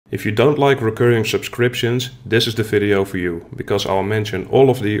If you don't like recurring subscriptions, this is the video for you, because I'll mention all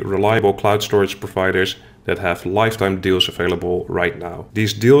of the reliable cloud storage providers that have lifetime deals available right now.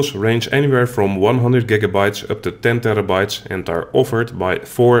 These deals range anywhere from 100 gigabytes up to 10 terabytes and are offered by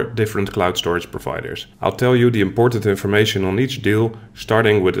 4 different cloud storage providers. I'll tell you the important information on each deal,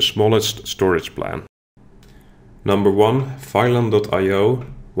 starting with the smallest storage plan. Number 1, Filen.io,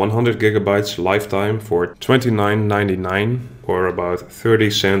 100 gigabytes lifetime for $29.99 or about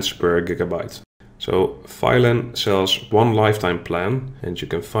 30 cents per gigabyte. So Filen sells one lifetime plan and you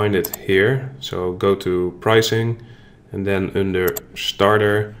can find it here. So go to pricing and then under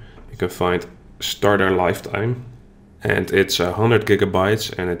starter you can find starter lifetime, and it's 100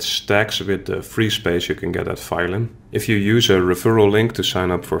 gigabytes and it stacks with the free space you can get at Filen. If you use a referral link to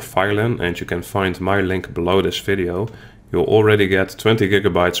sign up for Filen, and you can find my link below this video, you'll already get 20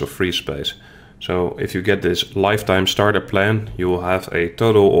 gigabytes of free space. So if you get this lifetime starter plan, you will have a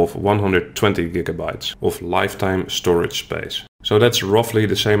total of 120 gigabytes of lifetime storage space. So that's roughly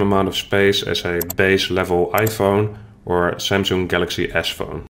the same amount of space as a base level iPhone or Samsung Galaxy S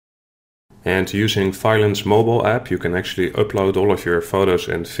phone. And using Filen's mobile app, you can actually upload all of your photos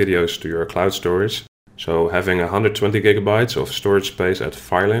and videos to your cloud storage. So having 120 gigabytes of storage space at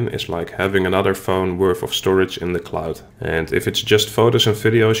Filen is like having another phone worth of storage in the cloud. And if it's just photos and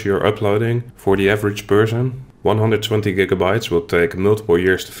videos you're uploading, for the average person, 120 gigabytes will take multiple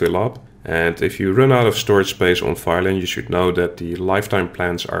years to fill up. And if you run out of storage space on Filen, you should know that the lifetime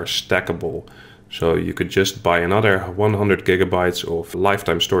plans are stackable. So you could just buy another 100 gigabytes of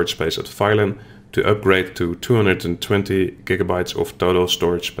lifetime storage space at Filen to upgrade to 220 gigabytes of total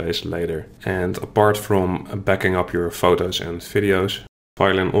storage space later. And apart from backing up your photos and videos,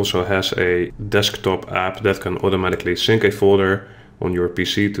 Filen also has a desktop app that can automatically sync a folder on your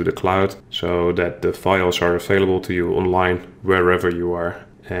PC to the cloud so that the files are available to you online wherever you are.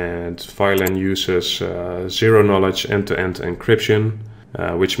 And Filen uses zero-knowledge end-to-end encryption,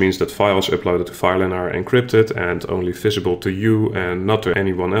 which means that files uploaded to Filen are encrypted and only visible to you and not to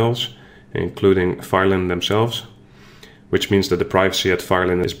anyone else, including Filen themselves, which means that the privacy at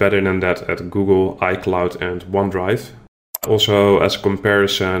Filen is better than that at Google, iCloud and OneDrive. Also, as a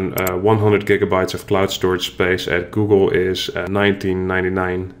comparison, 100 gigabytes of cloud storage space at Google is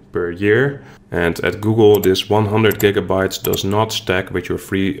 $19.99 per year. And at Google, this 100 gigabytes does not stack with your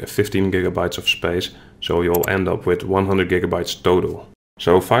free 15 gigabytes of space, so you'll end up with 100 gigabytes total.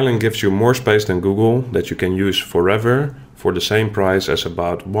 So Filen gives you more space than Google that you can use forever for the same price as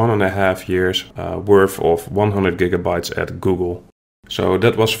about 1.5 years worth of 100 gigabytes at Google. So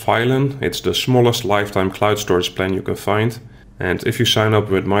that was Filen. It's the smallest lifetime cloud storage plan you can find. And if you sign up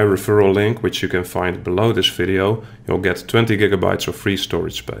with my referral link, which you can find below this video, you'll get 20 gigabytes of free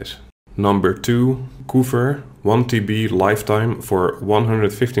storage space. Number 2, Koofr, 1 TB lifetime for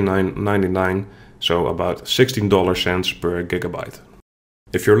 $159.99, so about $16 per gigabyte.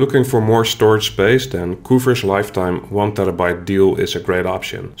 If you're looking for more storage space, then Koofr's lifetime 1 terabyte deal is a great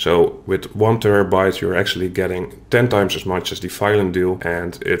option. So with 1 terabyte you're actually getting 10 times as much as the Filen deal,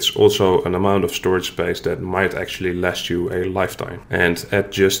 and it's also an amount of storage space that might actually last you a lifetime. And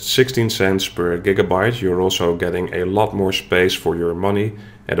at just 16 cents per gigabyte you're also getting a lot more space for your money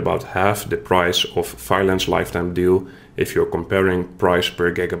at about half the price of Filen's lifetime deal if you're comparing price per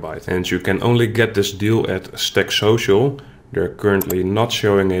gigabyte. And you can only get this deal at Stack Social. They're currently not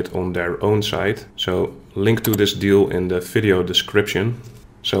showing it on their own site, so link to this deal in the video description.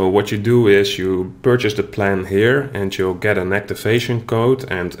 So what you do is you purchase the plan here and you'll get an activation code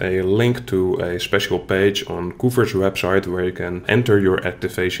and a link to a special page on Koofr's website where you can enter your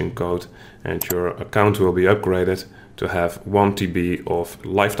activation code and your account will be upgraded to have 1 TB of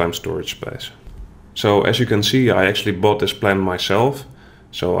lifetime storage space. So as you can see, I actually bought this plan myself.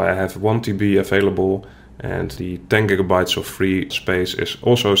 So I have 1 TB available, and the 10 gigabytes of free space is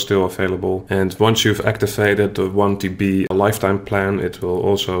also still available. And once you've activated the 1 TB lifetime plan, it will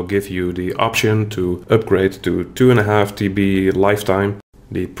also give you the option to upgrade to 2.5 TB lifetime.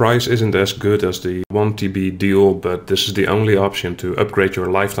 The price isn't as good as the 1 TB deal, but this is the only option to upgrade your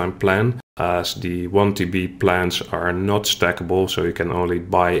lifetime plan, as the 1 TB plans are not stackable, so you can only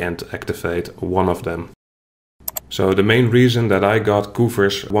buy and activate one of them. So the main reason that I got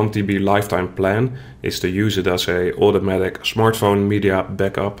Koofr's 1 TB lifetime plan is to use it as a automatic smartphone media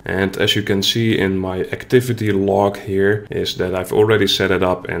backup. And as you can see in my activity log here, is that I've already set it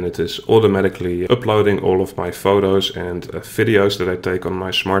up and it is automatically uploading all of my photos and videos that I take on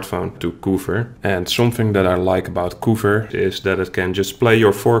my smartphone to Koofr. And something that I like about Koofr is that it can just play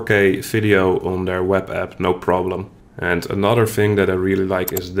your 4K video on their web app, no problem. And another thing that I really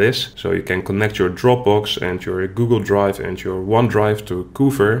like is this. So you can connect your Dropbox and your Google Drive and your OneDrive to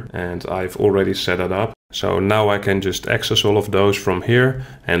Koofr, and I've already set it up. So now I can just access all of those from here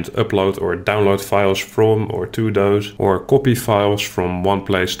and upload or download files from or to those, or copy files from one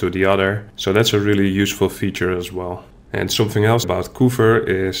place to the other. So that's a really useful feature as well. And something else about Koofr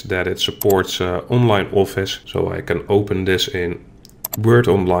is that it supports online office. So I can open this in Word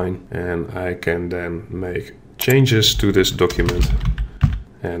Online and I can then make changes to this document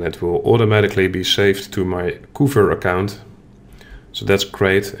and it will automatically be saved to my Koofr account. So that's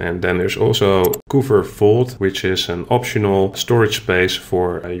great. And then there's also Koofr Vault, which is an optional storage space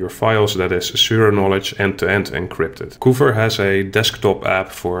for your files that is zero knowledge end-to-end encrypted. Koofr has a desktop app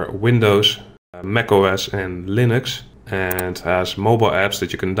for Windows, macOS and Linux, and has mobile apps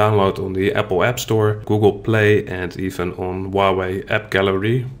that you can download on the Apple App Store, Google Play, and even on Huawei App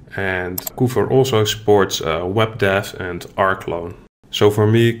Gallery. And Koofr also supports WebDAV and rclone. So for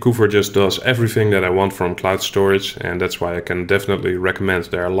me, Koofr just does everything that I want from cloud storage, and that's why I can definitely recommend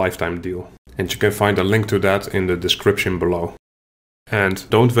their lifetime deal. And you can find a link to that in the description below. And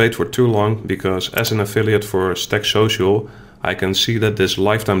don't wait for too long, because as an affiliate for Stack Social, I can see that this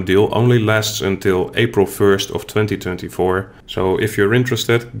lifetime deal only lasts until April 1st of 2024. So if you're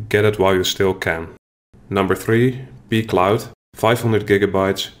interested, get it while you still can. Number 3, pCloud, 500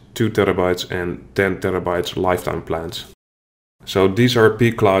 gigabytes, 2 terabytes and 10 terabytes lifetime plans. So these are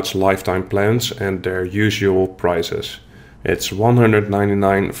pCloud's lifetime plans and their usual prices. It's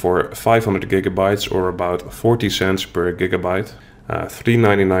 $199 for 500 gigabytes or about 40 cents per gigabyte.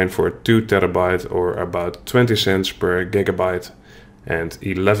 $3.99 for 2 terabyte or about 20 cents per gigabyte, and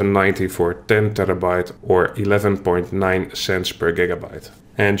 $11.90 for 10 terabyte or 11.9 cents per gigabyte.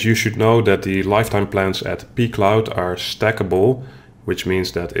 And you should know that the lifetime plans at pCloud are stackable, which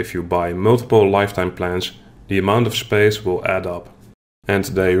means that if you buy multiple lifetime plans, the amount of space will add up. And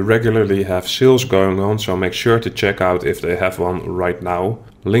they regularly have sales going on, so make sure to check out if they have one right now.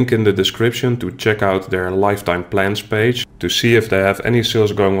 Link in the description to check out their lifetime plans page to see if they have any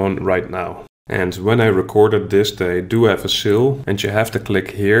sales going on right now. And when I recorded this, they do have a sale and you have to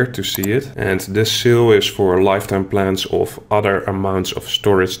click here to see it. And this sale is for lifetime plans of other amounts of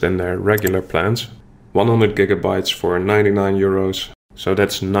storage than their regular plans. 100 gigabytes for 99 euros. So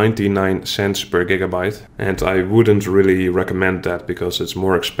that's 99 cents per gigabyte, and I wouldn't really recommend that because it's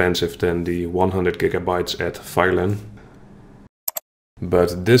more expensive than the 100 gigabytes at Filen.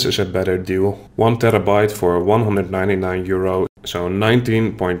 But this is a better deal. 1 terabyte for 199 euro, so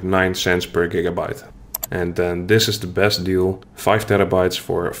 19.9 cents per gigabyte. And then this is the best deal, 5 terabytes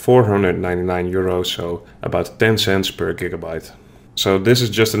for 499 euros, so about 10 cents per gigabyte. So this is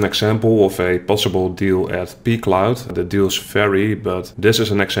just an example of a possible deal at pCloud. The deals vary, but this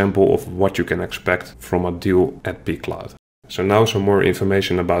is an example of what you can expect from a deal at pCloud. So now some more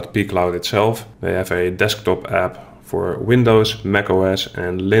information about pCloud itself. They have a desktop app for Windows, macOS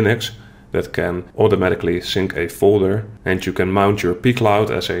and Linux that can automatically sync a folder, and you can mount your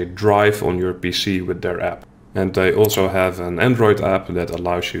pCloud as a drive on your PC with their app. And they also have an Android app that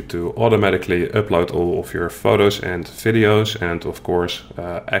allows you to automatically upload all of your photos and videos and of course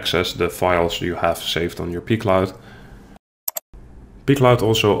access the files you have saved on your pCloud. pCloud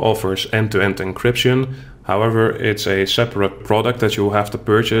also offers end-to-end encryption. However, it's a separate product that you'll have to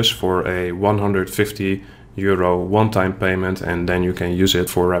purchase for a 150 euro one-time payment, and then you can use it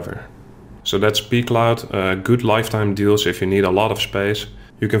forever. So that's pCloud, good lifetime deals if you need a lot of space.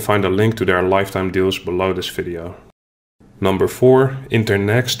 You can find a link to their lifetime deals below this video. Number 4,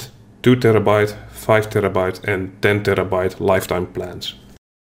 Internxt, 2 terabyte, 5 terabyte and 10 terabyte lifetime plans.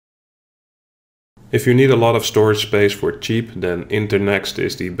 If you need a lot of storage space for cheap, then Internxt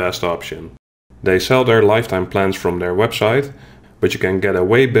is the best option. They sell their lifetime plans from their website, but you can get a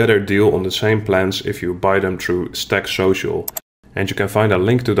way better deal on the same plans if you buy them through Stack Social. And you can find a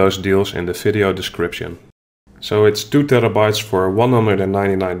link to those deals in the video description. So it's 2 terabytes for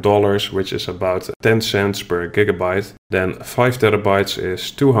 $199, which is about 10 cents per gigabyte. Then 5 terabytes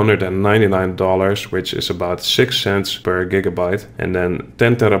is $299, which is about 6 cents per gigabyte. And then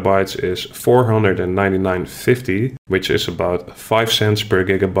 10 terabytes is $499.50, which is about 5 cents per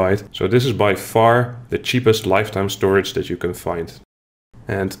gigabyte. So this is by far the cheapest lifetime storage that you can find.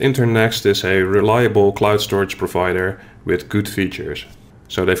 And Internxt is a reliable cloud storage provider with good features.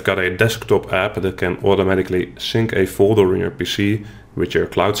 So they've got a desktop app that can automatically sync a folder in your PC with your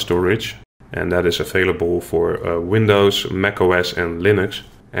cloud storage. And that is available for Windows, macOS and Linux.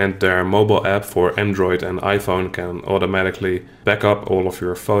 And their mobile app for Android and iPhone can automatically back up all of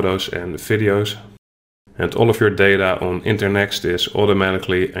your photos and videos. And all of your data on Internxt is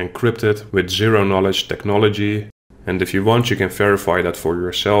automatically encrypted with zero knowledge technology. And if you want, you can verify that for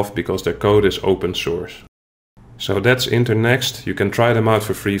yourself because their code is open source. So that's Internxt. You can try them out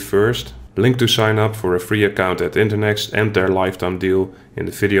for free first. Link to sign up for a free account at Internxt and their lifetime deal in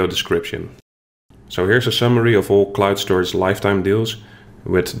the video description. So here's a summary of all cloud storage lifetime deals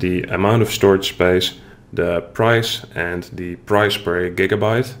with the amount of storage space, the price and the price per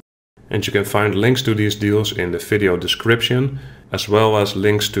gigabyte. And you can find links to these deals in the video description, as well as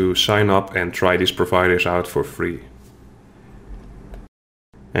links to sign up and try these providers out for free.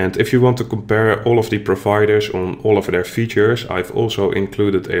 And if you want to compare all of the providers on all of their features, I've also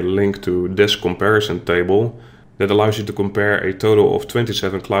included a link to this comparison table that allows you to compare a total of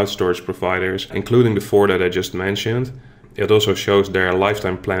 27 cloud storage providers, including the 4 that I just mentioned. It also shows their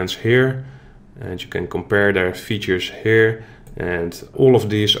lifetime plans here, and you can compare their features here. And all of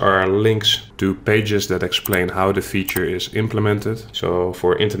these are links to pages that explain how the feature is implemented. So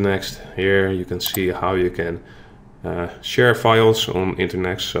for Internxt, here you can see how you can share files on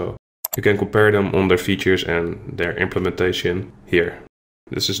Internxt, so you can compare them on their features and their implementation here.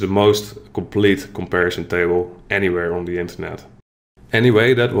 This is the most complete comparison table anywhere on the internet.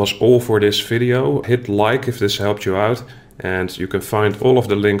 Anyway, that was all for this video. Hit like if this helped you out, and you can find all of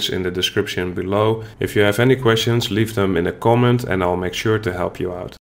the links in the description below. If you have any questions, leave them in a comment and I'll make sure to help you out.